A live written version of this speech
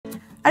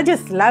I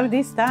just love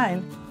this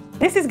style.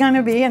 This is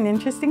gonna be an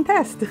interesting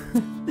test.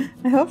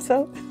 I hope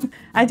so.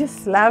 I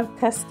just love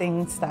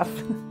testing stuff.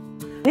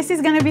 This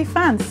is gonna be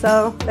fun,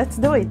 so let's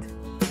do it.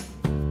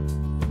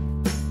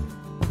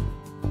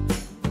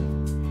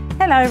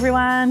 Hello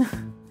everyone.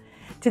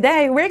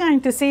 Today we're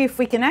going to see if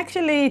we can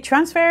actually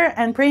transfer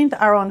and print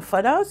our own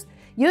photos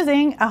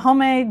using a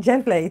homemade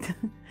gel plate,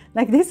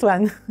 like this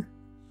one,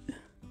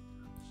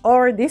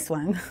 or this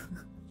one.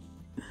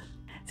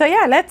 So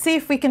yeah, let's see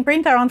if we can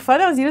print our own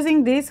photos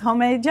using these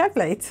homemade gel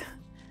plates.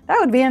 That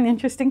would be an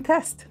interesting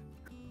test.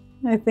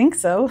 I think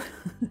so.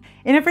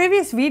 In a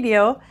previous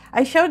video,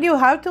 I showed you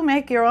how to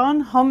make your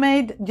own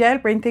homemade gel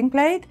printing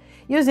plate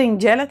using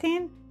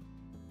gelatin.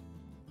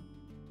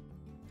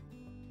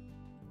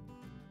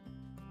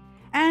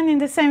 And in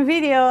the same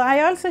video,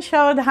 I also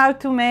showed how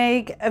to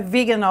make a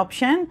vegan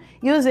option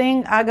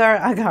using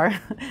agar-agar.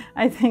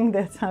 I think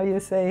that's how you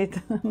say it.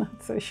 I'm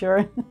not so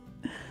sure.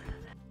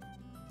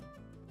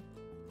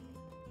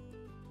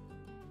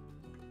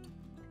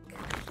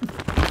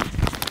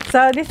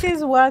 So this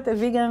is what a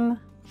vegan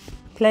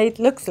plate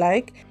looks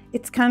like.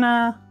 It's kind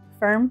of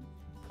firm.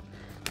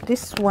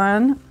 This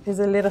one is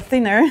a little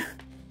thinner.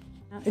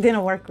 It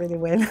didn't work really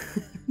well.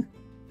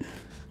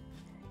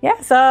 Yeah,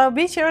 so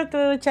be sure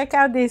to check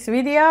out this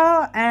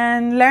video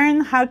and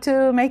learn how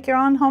to make your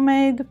own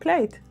homemade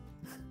plate.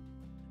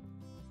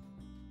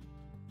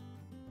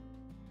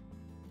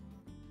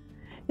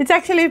 It's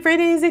actually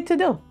pretty easy to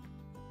do.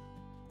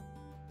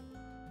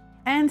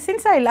 And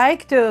since I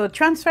like to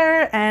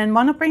transfer and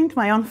monoprint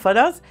my own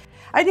photos,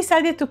 I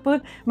decided to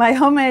put my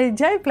homemade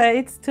gel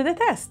plates to the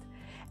test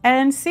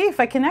and see if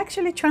I can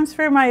actually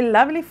transfer my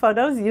lovely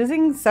photos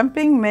using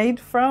something made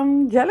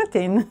from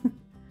gelatin.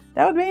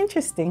 That would be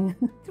interesting.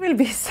 It will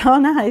be so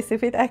nice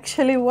if it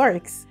actually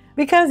works,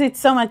 because it's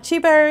so much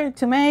cheaper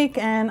to make,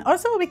 and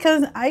also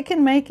because I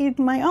can make it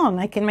my own.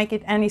 I can make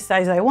it any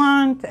size I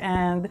want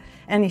and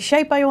any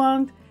shape I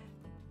want.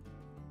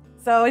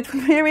 So it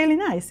would be really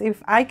nice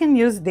if I can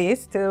use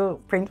this to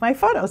print my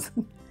photos.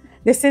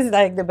 This is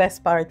like the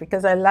best part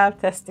because I love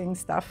testing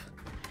stuff.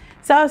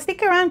 So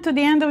stick around to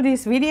the end of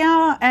this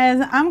video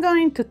as I'm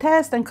going to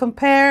test and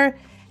compare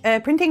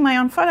printing my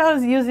own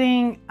photos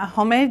using a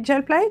homemade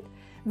gel plate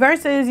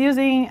versus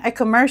using a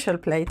commercial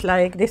plate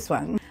like this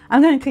one.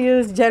 I'm going to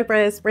use gel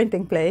press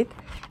printing plate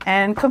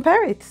and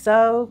compare it.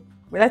 So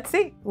let's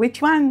see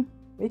which one,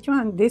 this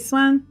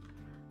one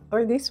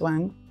or this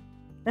one.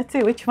 Let's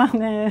see which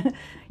one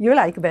you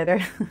like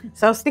better.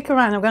 So stick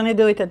around, I'm going to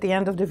do it at the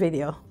end of the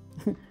video.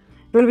 It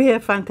will be a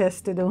fun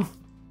test to do.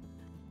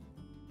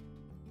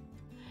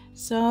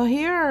 So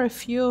here are a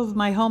few of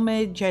my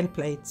homemade gel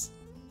plates.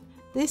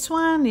 This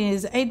one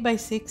is 8 by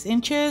 6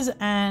 inches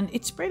and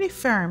it's pretty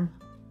firm.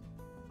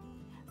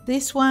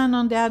 This one,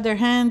 on the other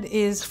hand,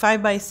 is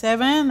 5 by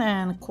 7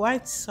 and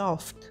quite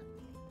soft.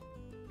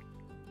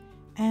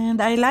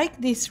 And I like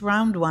this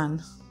round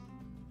one.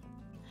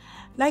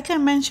 Like I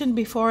mentioned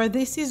before,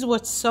 this is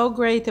what's so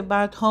great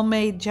about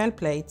homemade gel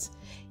plates.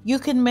 You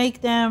can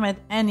make them at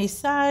any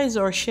size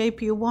or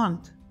shape you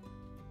want.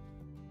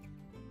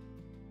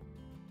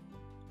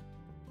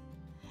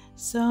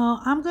 So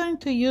I'm going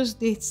to use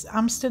this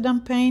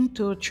Amsterdam paint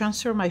to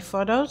transfer my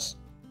photos.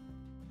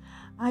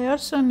 I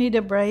also need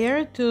a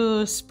brayer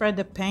to spread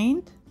the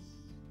paint.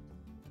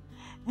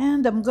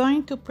 And I'm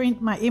going to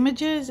print my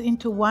images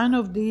into one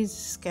of these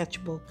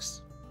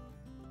sketchbooks.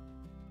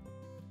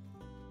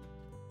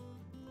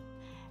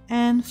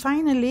 And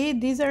finally,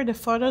 these are the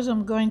photos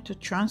I'm going to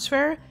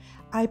transfer.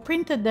 I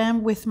printed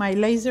them with my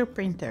laser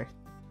printer.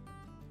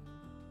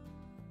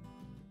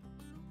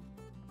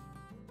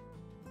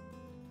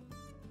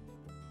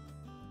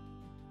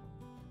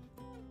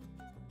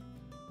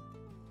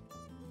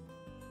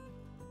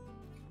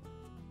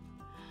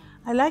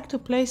 I like to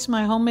place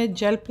my homemade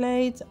gel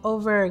plates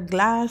over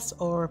glass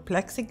or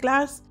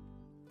plexiglass.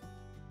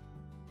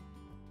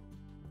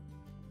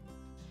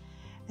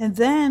 And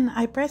then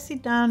I press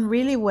it down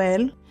really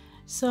well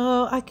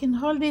so I can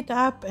hold it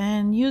up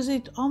and use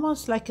it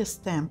almost like a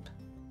stamp.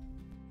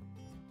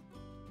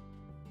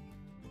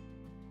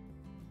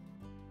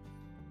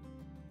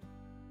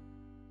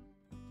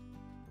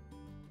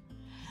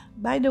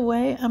 By the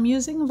way, I'm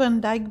using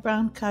Van Dyke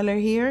brown color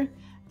here.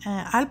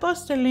 I'll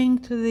post a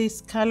link to this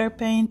color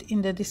paint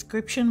in the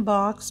description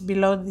box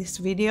below this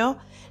video,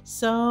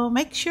 so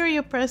make sure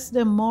you press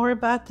the more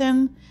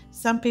button.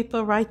 Some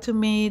people write to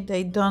me,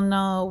 they don't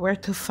know where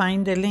to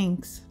find the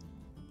links.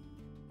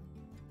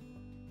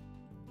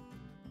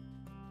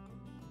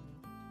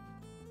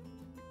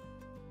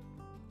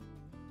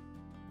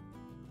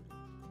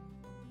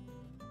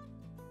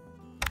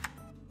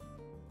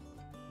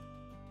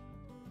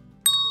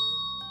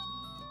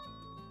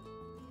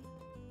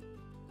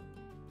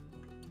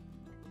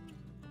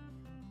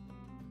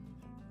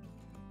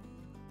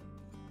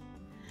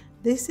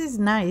 This is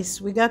nice.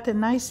 We got a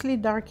nicely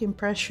dark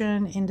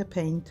impression in the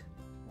paint.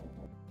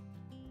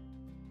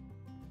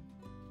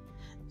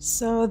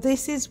 So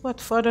this is what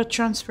photo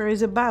transfer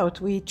is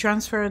about. We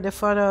transfer the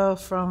photo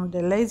from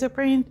the laser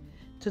print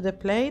to the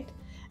plate,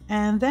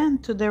 and then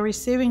to the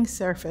receiving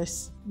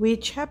surface,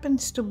 which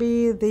happens to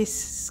be this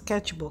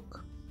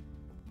sketchbook.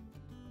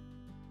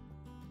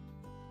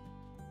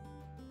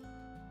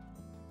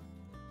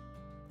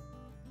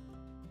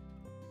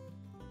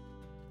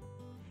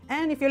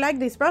 And if you like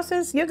this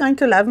process, you're going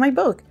to love my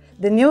book,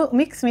 the new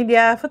mixed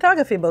media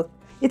photography book.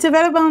 It's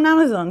available on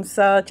Amazon,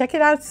 so check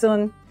it out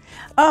soon.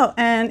 Oh,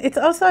 and it's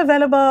also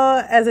available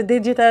as a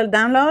digital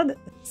download,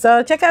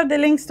 so check out the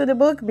links to the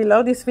book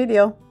below this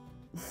video.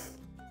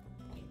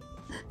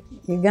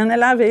 You're gonna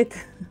love it.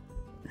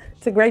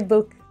 It's a great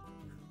book.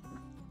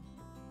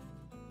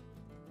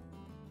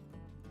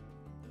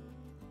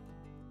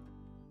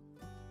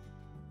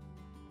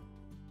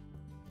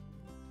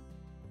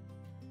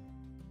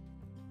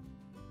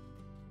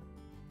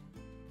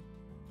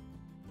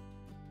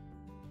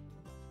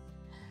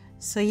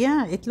 So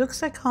yeah, it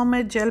looks like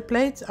homemade gel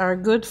plates are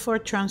good for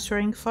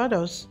transferring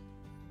photos.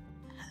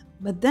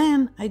 But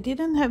then I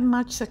didn't have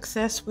much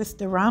success with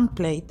the round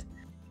plate.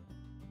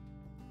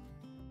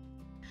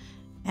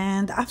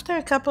 And after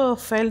a couple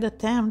of failed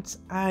attempts,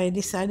 I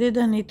decided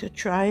I need to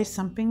try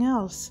something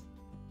else.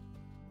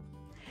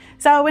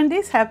 So when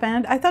this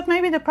happened, I thought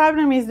maybe the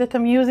problem is that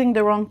I'm using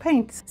the wrong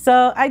paint.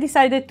 So I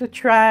decided to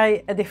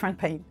try a different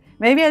paint.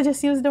 Maybe I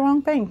just used the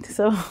wrong paint.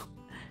 So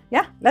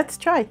yeah, let's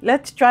try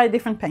a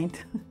different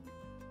paint.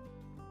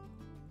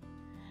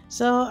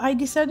 So I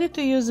decided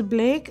to use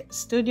Blick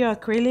Studio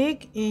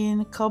Acrylic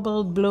in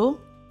Cobalt Blue.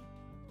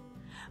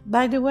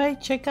 By the way,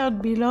 check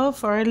out below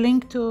for a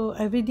link to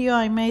a video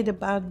I made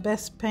about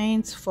best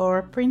paints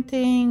for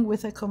printing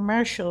with a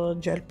commercial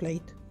gel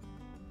plate.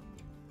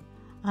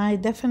 I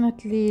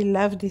definitely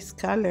love this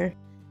color,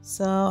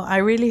 so I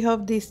really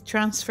hope this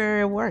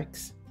transfer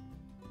works.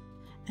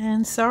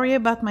 And sorry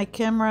about my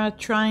camera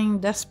trying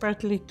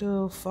desperately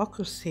to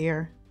focus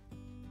here.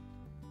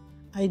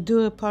 I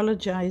do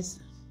apologize.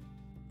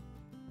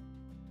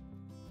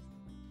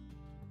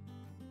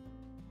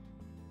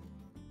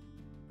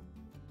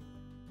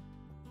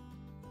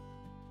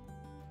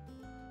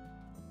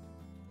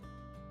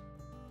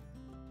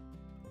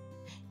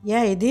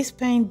 Yeah, this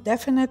paint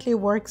definitely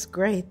works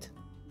great.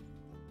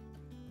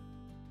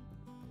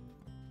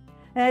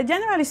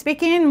 Generally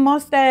speaking,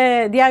 most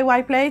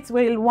DIY plates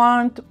will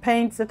want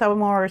paints that are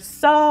more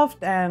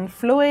soft and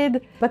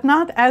fluid, but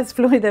not as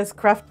fluid as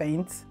craft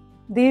paints.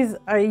 These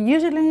are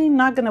usually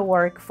not going to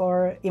work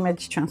for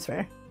image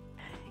transfer.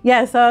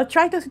 Yeah, so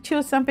try to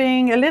choose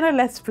something a little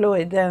less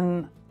fluid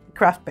than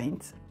craft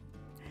paints.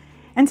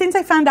 And since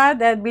I found out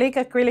that Blick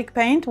acrylic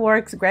paint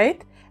works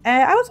great,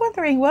 I was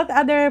wondering what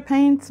other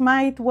paints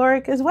might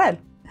work as well.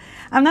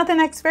 I'm not an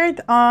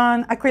expert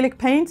on acrylic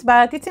paints,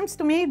 but it seems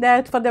to me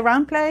that for the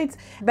round plates,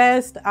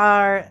 best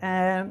are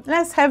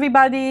less heavy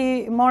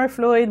body, more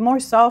fluid, more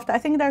soft. I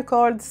think they're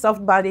called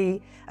soft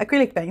body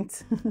acrylic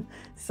paints.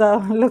 So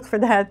look for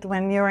that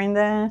when you're in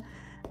the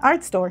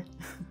art store.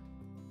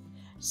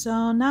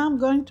 So now I'm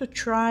going to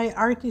try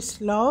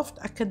Artist Loft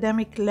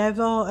Academic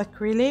Level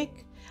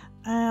Acrylic.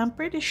 I'm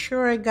pretty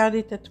sure I got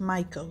it at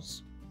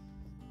Michael's.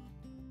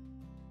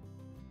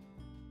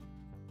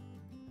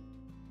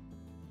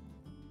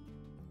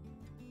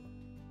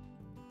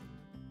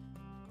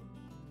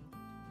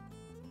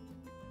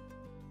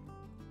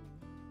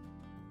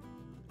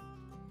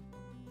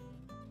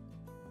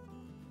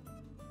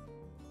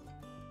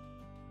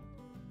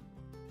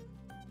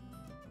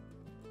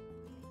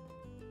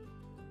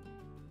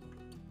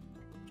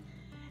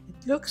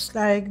 It looks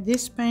like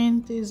this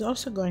paint is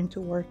also going to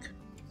work.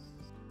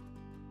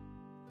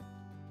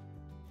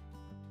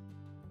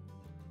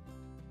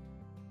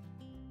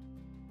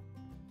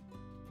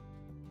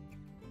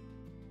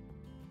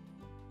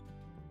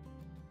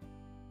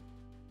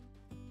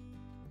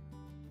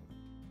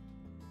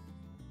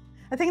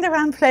 I think the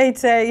round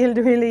plates yield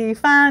really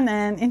fun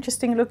and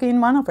interesting looking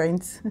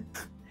monoprints.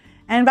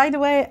 And by the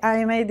way,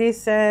 I made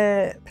this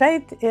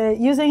plate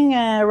using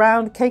a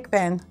round cake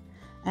pan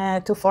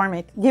to form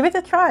it. Give it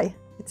a try.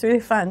 It's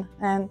really fun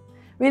and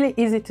really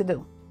easy to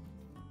do.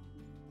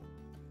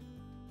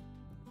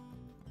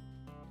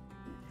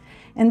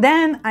 And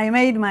then I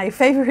made my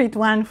favorite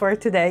one for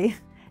today.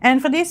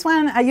 And for this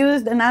one, I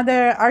used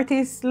another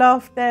Artist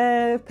Loft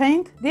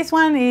paint. This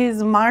one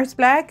is Mars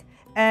Black,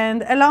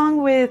 and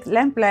along with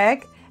Lamp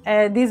Black,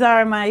 these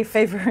are my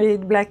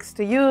favorite blacks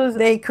to use.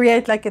 They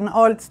create like an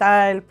old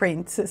style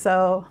print,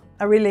 so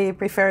I really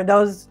prefer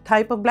those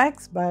type of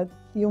blacks, but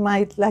you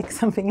might like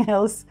something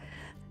else.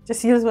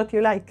 Just use what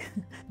you like.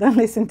 Don't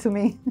listen to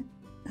me.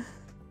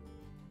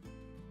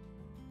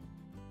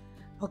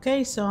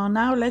 Okay, so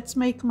now let's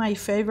make my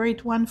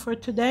favorite one for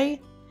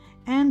today.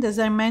 And as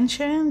I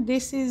mentioned,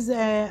 this is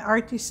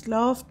Artist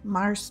Loft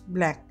Mars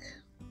Black.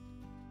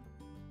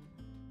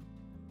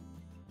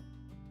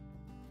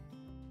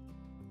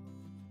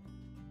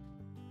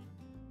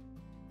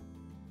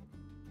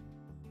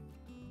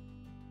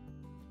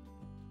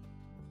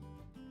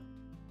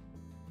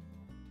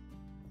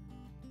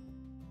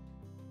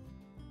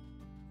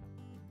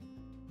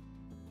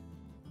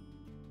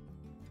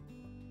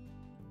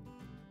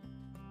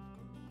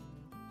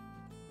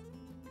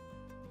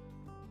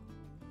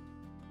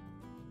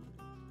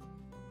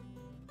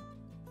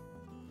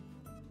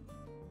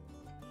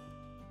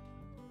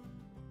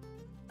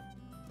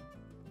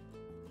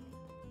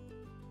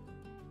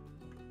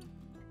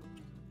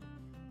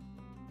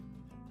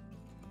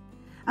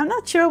 I'm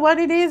not sure what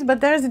it is,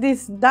 but there's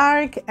this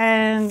dark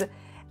and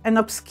an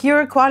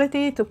obscure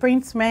quality to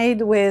prints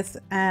made with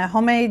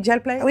homemade gel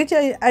plate, which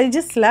I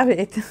just love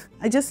it.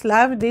 I just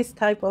love this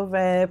type of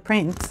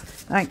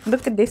prints. Like,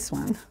 look at this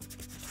one.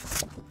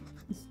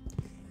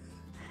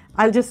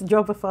 I'll just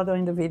drop a photo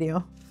in the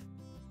video.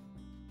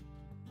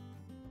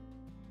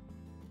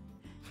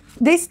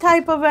 This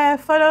type of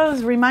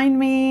photos remind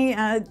me,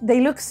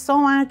 they look so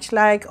much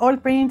like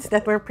old prints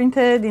that were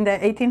printed in the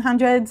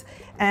 1800s,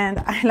 and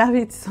I love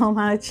it so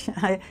much.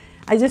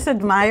 I just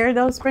admire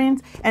those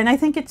prints, and I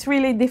think it's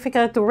really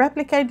difficult to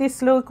replicate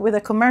this look with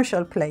a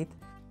commercial plate.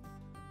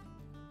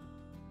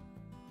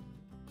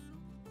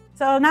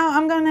 So now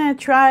I'm gonna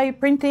try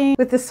printing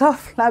with the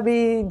soft,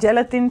 flabby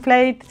gelatin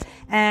plate.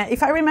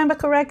 If I remember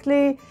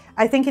correctly,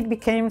 I think it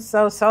became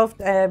so soft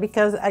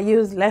because I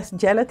used less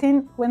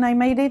gelatin when I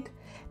made it.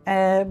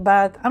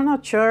 But I'm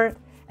not sure.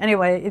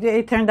 Anyway,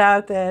 it turned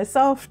out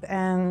soft,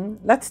 and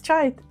let's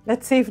try it.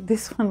 Let's see if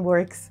this one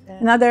works.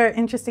 Another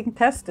interesting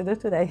test to do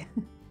today.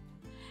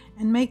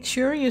 And make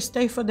sure you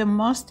stay for the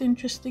most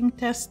interesting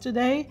test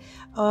today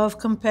of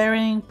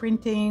comparing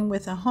printing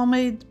with a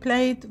homemade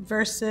plate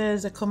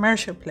versus a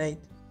commercial plate.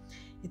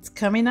 It's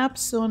coming up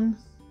soon.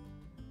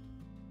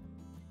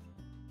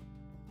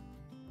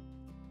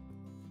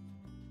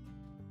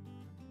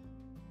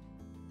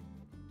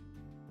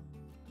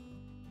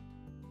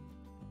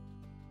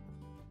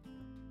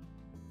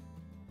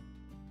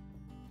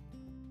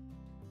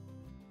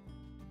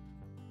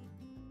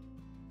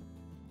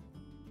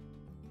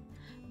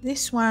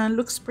 This one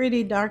looks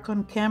pretty dark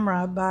on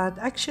camera, but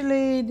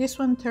actually this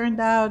one turned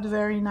out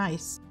very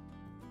nice.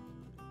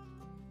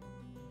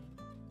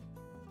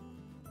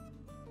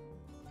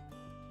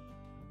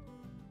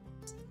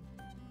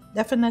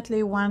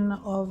 Definitely one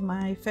of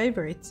my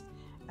favorites,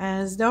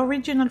 as the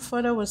original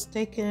photo was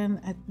taken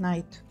at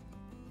night.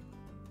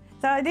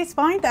 So at this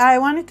point, I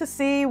wanted to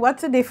see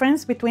what's the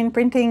difference between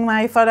printing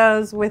my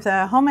photos with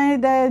a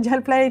homemade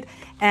gel plate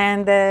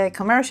and a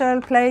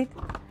commercial plate.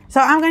 So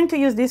I'm going to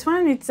use this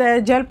one. It's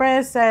a gel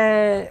press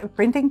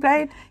printing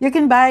plate. You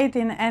can buy it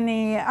in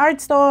any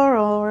art store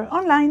or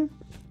online.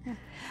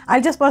 I'll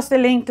just post a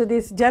link to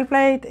this gel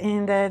plate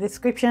in the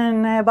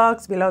description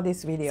box below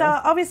this video.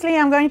 So obviously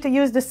I'm going to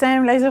use the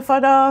same laser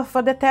photo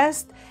for the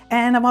test,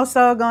 and I'm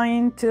also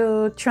going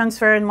to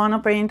transfer and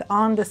monoprint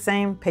on the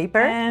same paper.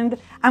 And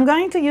I'm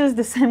going to use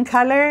the same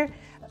color,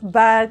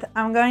 but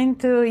I'm going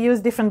to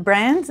use different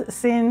brands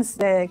since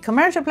the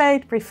commercial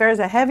plate prefers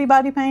a heavy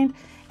body paint,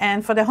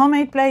 and for the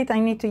homemade plate I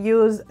need to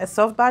use a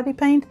soft body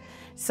paint.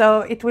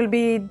 So it will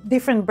be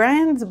different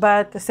brands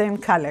but the same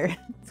color.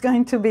 It's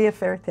going to be a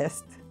fair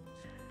test,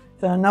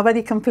 so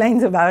nobody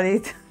complains about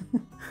it.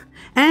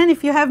 And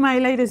if you have my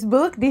latest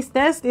book, this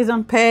test is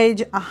on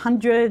page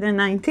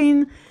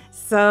 119,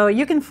 so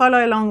you can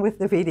follow along with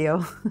the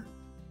video.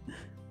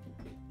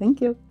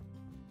 Thank you.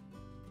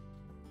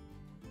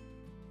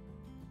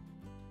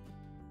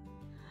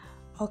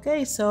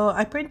 Okay, so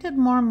I printed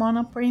more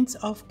monoprints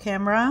off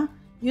camera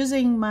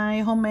using my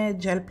homemade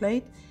gel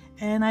plate,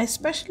 and I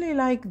especially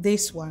like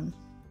this one.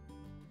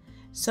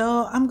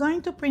 So I'm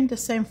going to print the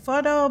same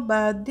photo,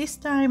 but this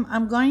time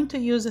I'm going to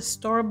use a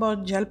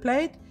store-bought gel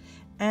plate,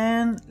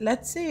 and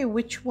let's see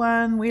which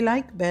one we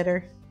like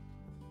better.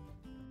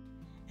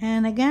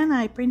 And again,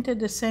 I printed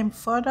the same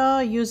photo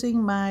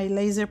using my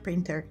laser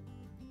printer.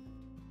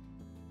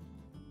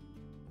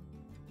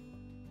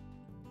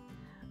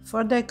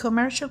 For the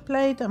commercial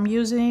plate, I'm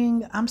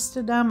using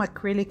Amsterdam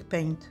acrylic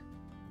paint.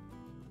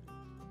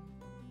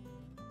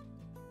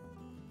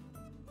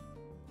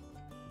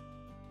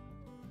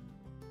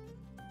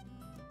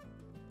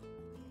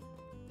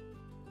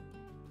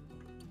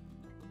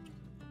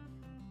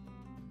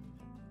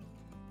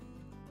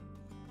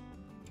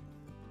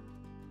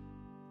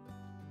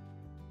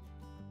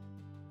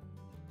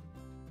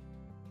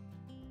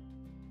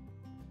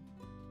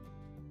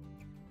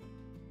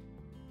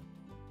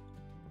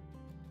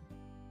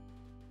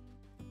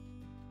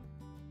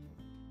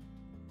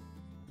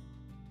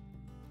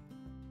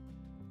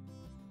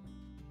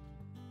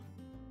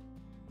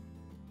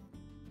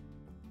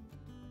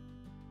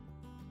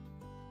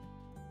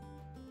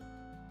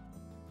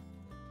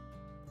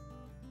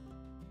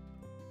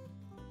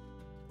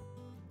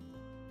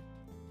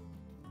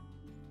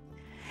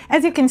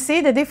 As you can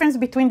see, the difference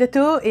between the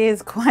two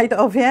is quite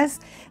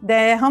obvious.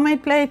 The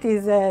homemade plate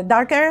is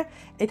darker,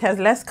 it has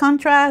less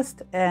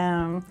contrast,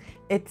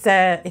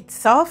 it's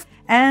soft,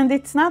 and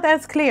it's not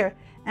as clear.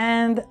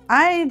 And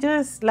I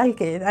just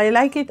like it. I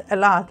like it a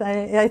lot.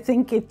 I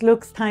think it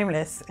looks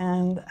timeless,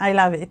 and I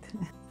love it.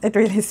 It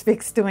really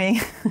speaks to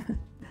me.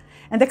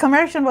 And the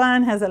commercial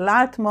one has a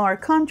lot more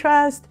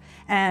contrast,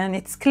 and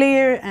it's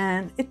clear,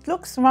 and it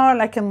looks more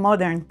like a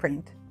modern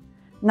print,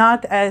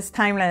 not as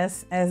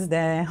timeless as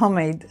the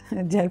homemade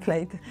gel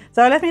plate.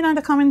 So let me know in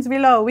the comments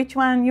below which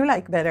one you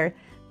like better.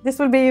 This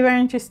will be very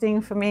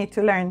interesting for me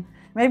to learn.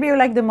 Maybe you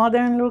like the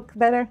modern look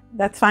better,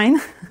 that's fine.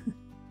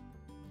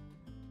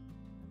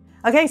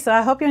 Okay, so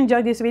I hope you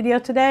enjoyed this video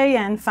today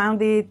and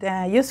found it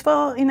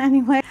useful in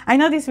any way. I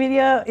know this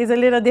video is a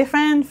little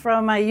different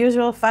from my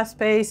usual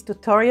fast-paced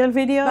tutorial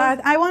video, but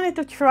I wanted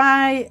to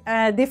try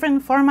a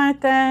different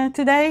format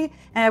today,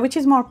 which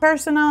is more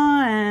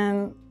personal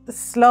and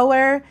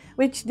slower,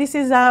 which this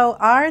is how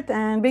art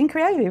and being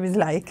creative is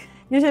like.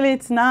 Usually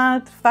it's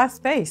not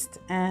fast-paced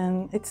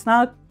and it's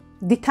not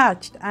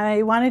detached.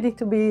 I wanted it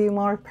to be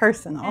more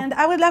personal. And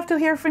I would love to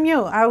hear from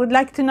you. I would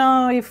like to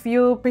know if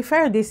you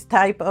prefer this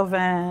type of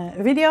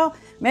video.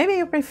 Maybe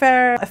you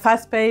prefer a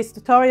fast-paced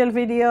tutorial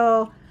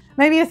video.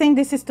 Maybe you think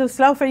this is too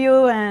slow for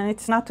you and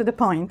it's not to the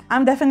point.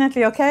 I'm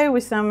definitely okay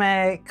with some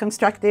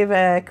constructive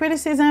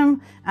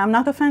criticism. I'm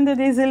not offended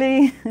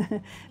easily.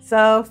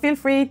 So feel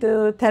free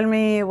to tell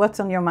me what's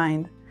on your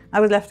mind.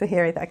 I would love to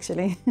hear it,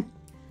 actually.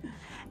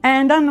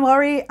 And don't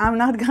worry, I'm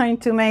not going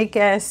to make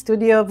a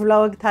studio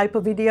vlog type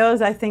of videos.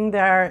 I think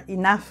there are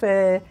enough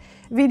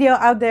video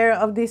out there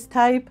of this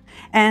type,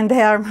 and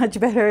they are much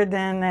better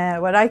than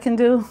what I can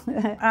do.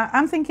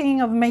 I'm thinking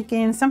of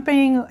making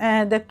something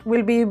that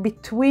will be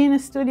between a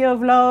studio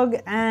vlog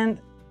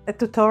and a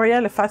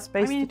tutorial, a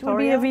fast-paced tutorial. It will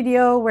be a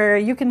video where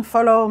you can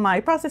follow my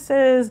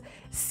processes,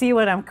 see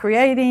what I'm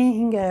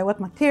creating,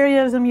 what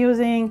materials I'm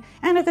using,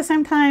 and at the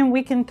same time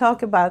we can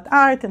talk about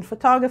art and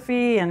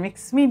photography and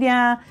mixed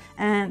media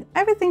and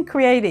everything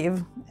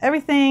creative,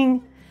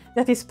 everything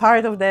that is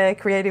part of the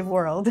creative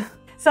world.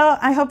 So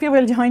I hope you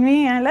will join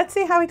me and let's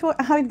see how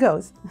it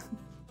goes.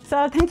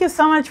 So thank you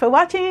so much for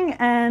watching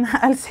and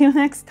I'll see you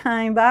next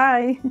time.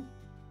 Bye.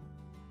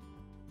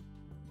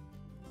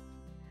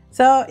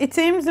 So it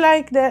seems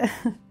like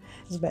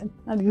it's bad.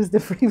 I'll use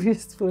the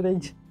previous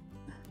footage.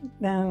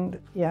 And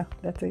yeah,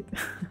 that's it.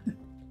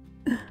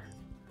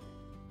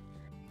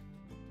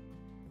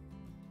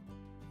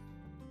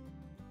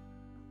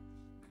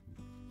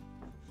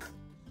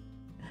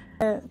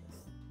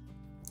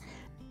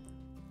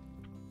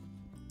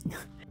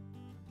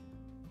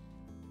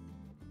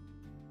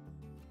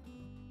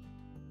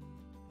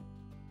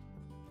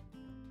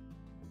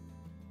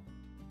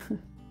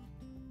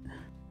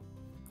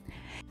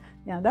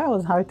 Yeah, that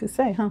was hard to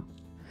say, huh?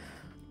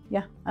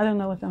 Yeah, I don't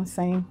know what I'm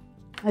saying.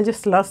 I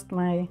just lost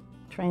my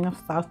train of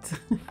thought.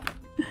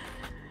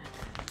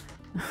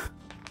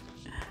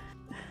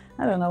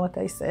 I don't know what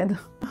I said.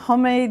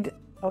 Homemade.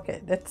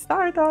 Okay, let's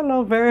start all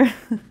over.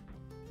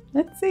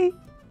 Let's see.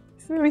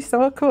 This will be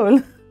so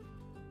cool.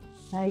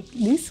 Like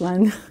this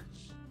one.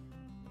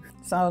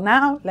 So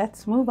now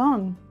let's move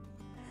on.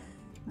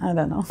 I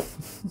don't know.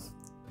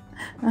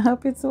 I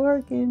hope it's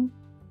working.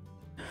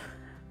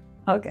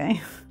 Okay.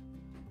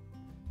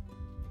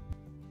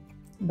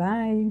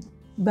 Bye.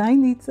 Bye,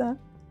 Nitsa.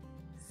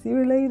 See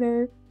you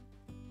later.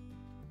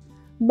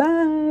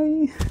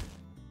 Bye.